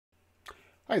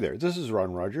Hi there, this is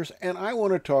Ron Rogers, and I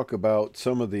want to talk about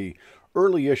some of the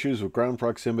early issues with ground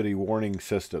proximity warning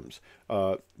systems.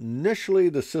 Initially,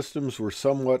 the systems were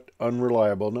somewhat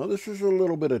unreliable. Now, this is a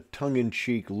little bit of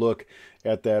tongue-in-cheek look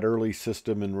at that early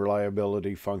system and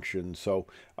reliability function, so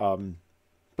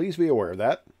please be aware of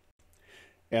that.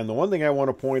 And the one thing I want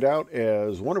to point out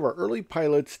is one of our early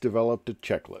pilots developed a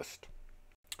checklist.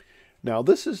 Now,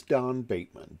 this is Don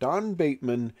Bateman. Don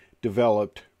Bateman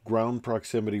developed ground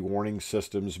proximity warning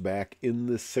systems back in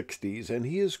the 60s, and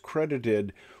he is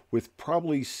credited with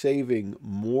probably saving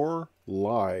more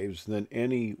lives than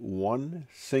any one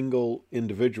single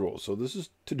individual. So this is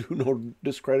to do no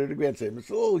discredit against him. It's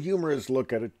a little humorous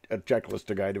look at a checklist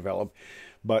a guy developed,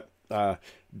 but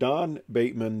Don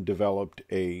Bateman developed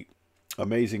a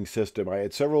amazing system. I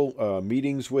had several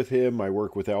meetings with him. I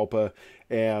work with ALPA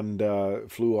and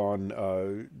flew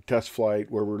on test flight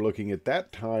where we're looking at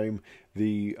that time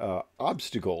the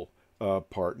obstacle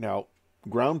part. Now,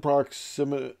 ground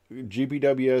proximity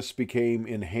GPWS became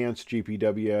enhanced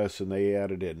GPWS, and they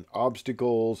added in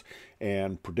obstacles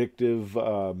and predictive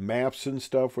maps and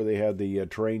stuff where they had the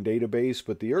terrain database,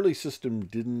 but the early system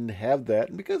didn't have that,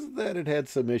 and because of that it had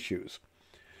some issues.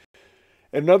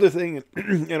 Another thing,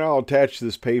 and I'll attach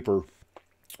this paper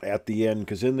at the end,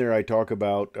 because in there I talk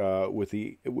about with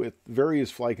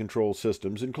various flight control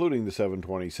systems, including the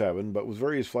 727, but with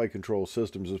various flight control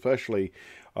systems, especially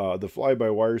the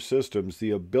fly-by-wire systems,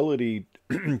 the ability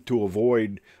to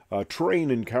avoid terrain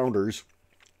encounters,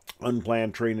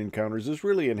 unplanned terrain encounters, is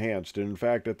really enhanced. And in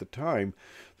fact, at the time,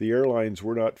 the airlines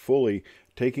were not fully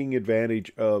taking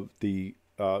advantage of the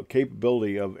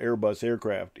capability of Airbus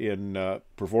aircraft in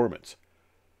performance.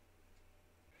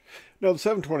 Now, the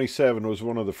 727 was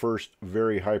one of the first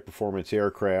very high-performance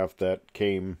aircraft that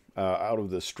came out of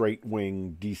the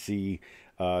straight-wing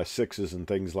DC-6s and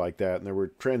things like that, and there were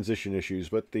transition issues,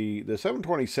 but the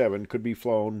 727 could be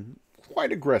flown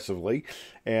quite aggressively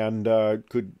and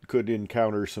could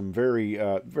encounter some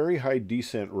very high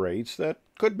descent rates that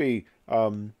could be,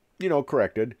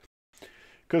 corrected,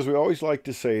 because we always like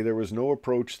to say there was no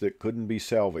approach that couldn't be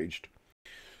salvaged.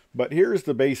 But here's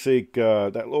the basic,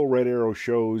 that little red arrow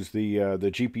shows the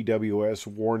GPWS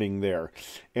warning there.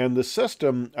 And the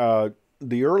system,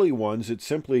 the early ones, it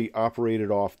simply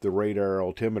operated off the radar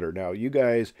altimeter. Now, you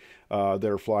guys that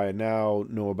are flying now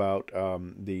know about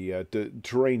the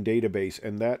terrain database,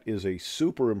 and that is a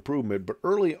super improvement. But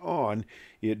early on,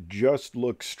 it just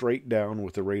looked straight down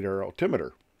with the radar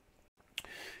altimeter.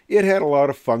 It had a lot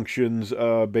of functions,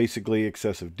 basically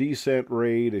excessive descent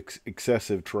rate,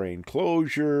 excessive terrain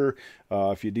closure,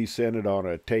 if you descended on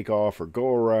a takeoff or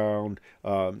go around,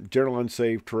 general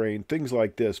unsafe terrain, things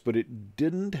like this, but it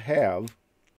didn't have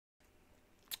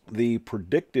the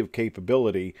predictive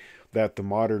capability that the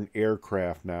modern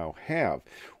aircraft now have,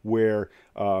 where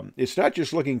it's not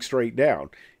just looking straight down.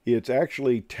 It's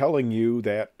actually telling you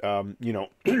that,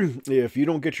 if you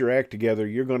don't get your act together,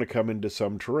 you're going to come into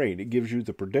some terrain. It gives you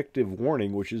the predictive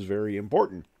warning, which is very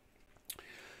important.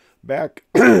 Back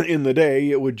in the day,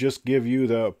 it would just give you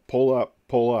the pull up,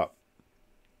 pull up.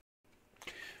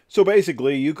 So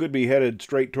basically, you could be headed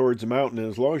straight towards the mountain, and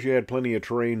as long as you had plenty of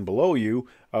terrain below you,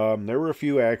 there were a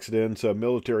few accidents,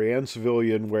 military and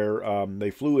civilian, where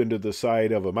they flew into the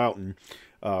side of a mountain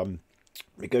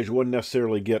because you wouldn't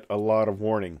necessarily get a lot of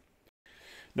warning.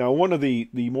 Now, one of the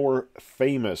more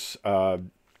famous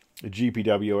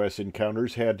GPWS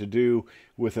encounters had to do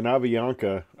with an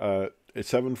Avianca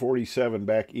 747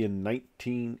 back in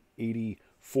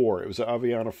 1984. It was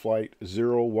Aviana Flight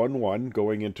 011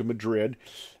 going into Madrid,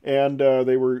 and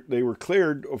they were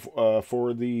cleared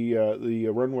for the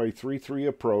runway 33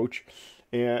 approach.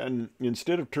 And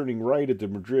instead of turning right at the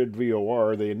Madrid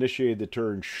VOR, they initiated the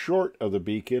turn short of the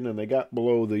beacon, and they got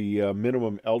below the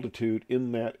minimum altitude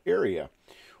in that area.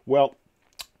 Well,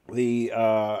 they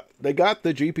got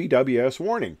the GPWS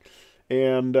warning,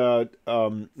 and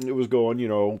it was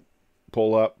going,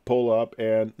 pull up,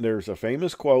 and there's a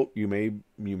famous quote, you may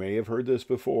have heard this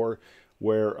before,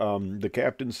 where the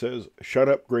captain says, "Shut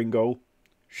up, gringo,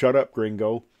 shut up,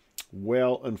 gringo."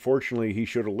 Well, unfortunately, he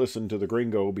should have listened to the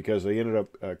gringo, because they ended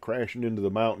up crashing into the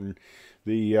mountain.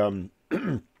 The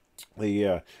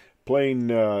plane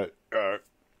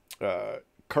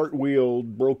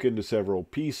cartwheeled, broke into several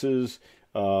pieces.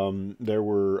 There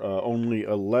were only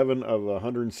 11 of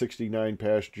 169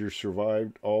 passengers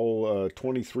survived. All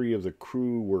 23 of the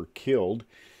crew were killed,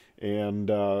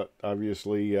 and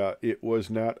obviously it was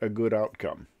not a good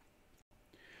outcome.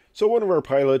 So one of our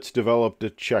pilots developed a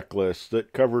checklist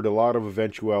that covered a lot of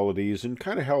eventualities and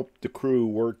kind of helped the crew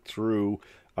work through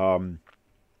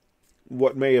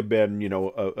what may have been,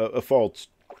 a false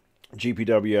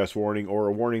GPWS warning, or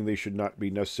a warning they should not be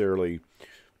necessarily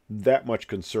that much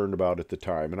concerned about at the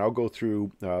time. And I'll go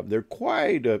through, there are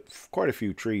quite a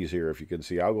few trees here, if you can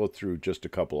see. I'll go through just a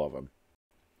couple of them.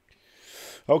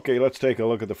 Okay, let's take a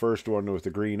look at the first one with the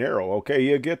green arrow. Okay,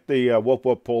 you get the whoop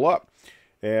whoop pull up,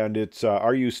 and it's,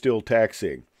 are you still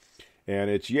taxiing? And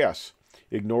it's yes.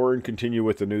 Ignore and continue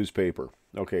with the newspaper.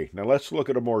 Okay, now let's look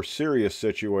at a more serious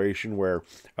situation where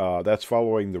that's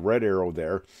following the red arrow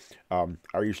there.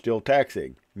 Are you still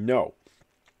taxiing? No.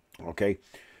 Okay.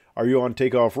 Are you on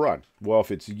takeoff run? Well,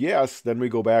 if it's yes, then we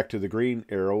go back to the green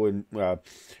arrow and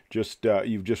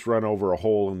you've just run over a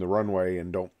hole in the runway,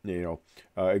 and don't,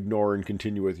 ignore and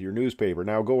continue with your newspaper.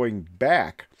 Now going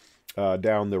back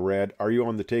down the red, are you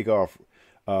on the takeoff?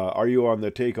 Are you on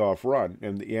the takeoff run?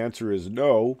 And the answer is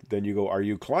no. Then you go, are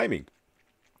you climbing?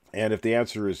 And if the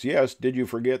answer is yes, did you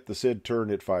forget the SID turn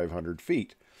at 500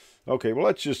 feet? Okay, well,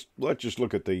 let's just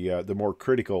look at the more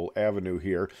critical avenue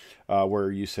here, where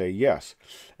you say yes,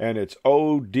 and it's,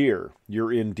 oh dear,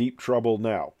 you're in deep trouble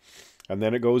now. And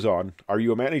then it goes on. Are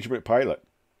you a management pilot?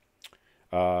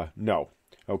 No.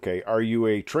 Okay. Are you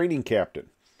a training captain?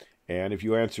 And if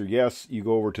you answer yes, you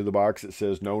go over to the box that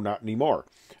says no, not anymore.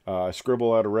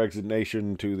 Scribble out a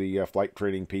resignation to the flight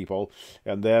training people,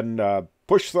 and then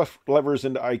push the levers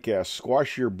into ICAS.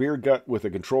 Squash your beer gut with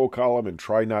a control column and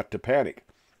try not to panic.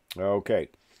 Okay,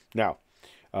 now,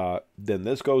 then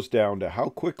this goes down to how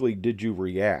quickly did you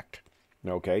react?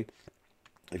 Okay,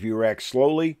 if you react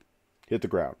slowly, hit the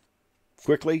ground.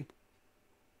 Quickly,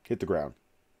 hit the ground.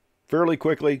 Fairly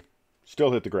quickly,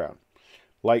 still hit the ground.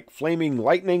 Like flaming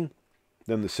lightning,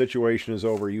 then the situation is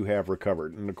over, you have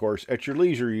recovered. And of course, at your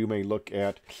leisure, you may look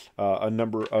at a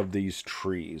number of these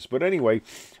trees. But anyway,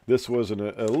 this was a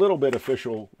little bit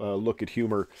official look at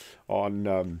humor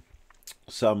on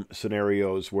some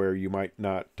scenarios where you might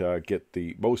not get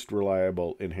the most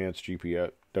reliable enhanced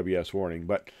GPWS warning.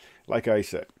 But like I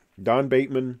said, Don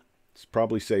Bateman has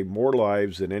probably saved more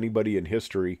lives than anybody in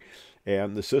history.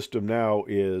 And the system now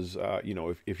is,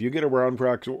 if you get a ground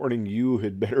prox warning, you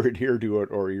had better adhere to it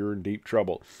or you're in deep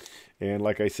trouble. And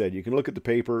like I said, you can look at the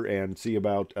paper and see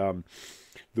about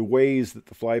the ways that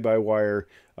the fly-by-wire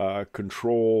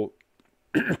control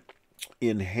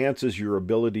enhances your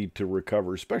ability to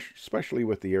recover, especially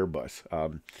with the Airbus.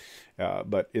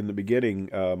 But in the beginning,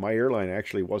 my airline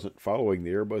actually wasn't following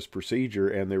the Airbus procedure,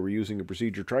 and they were using a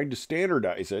procedure trying to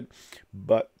standardize it.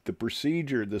 But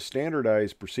the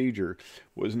standardized procedure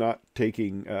was not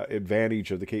taking advantage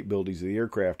of the capabilities of the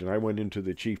aircraft. And I went into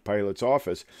the chief pilot's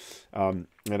office, and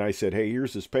I said, hey,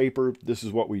 here's this paper. This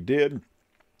is what we did.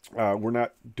 We're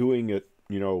not doing it,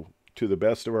 to the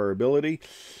best of our ability.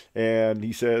 And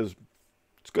he says,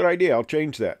 it's a good idea. I'll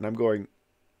change that. And I'm going,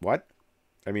 what?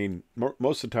 I mean,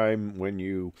 most of the time when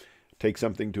you take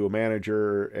something to a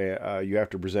manager, you have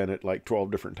to present it like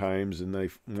 12 different times.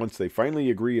 And once they finally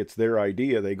agree it's their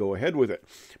idea, they go ahead with it.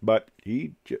 But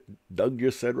Doug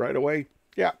just said right away,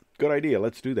 yeah, good idea.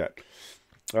 Let's do that.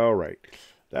 All right.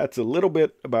 That's a little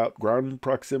bit about ground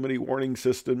proximity warning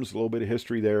systems, a little bit of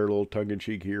history there, a little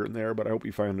tongue-in-cheek here and there, but I hope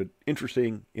you found it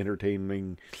interesting,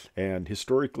 entertaining, and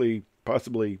historically,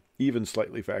 possibly even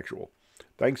slightly factual.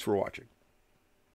 Thanks for watching.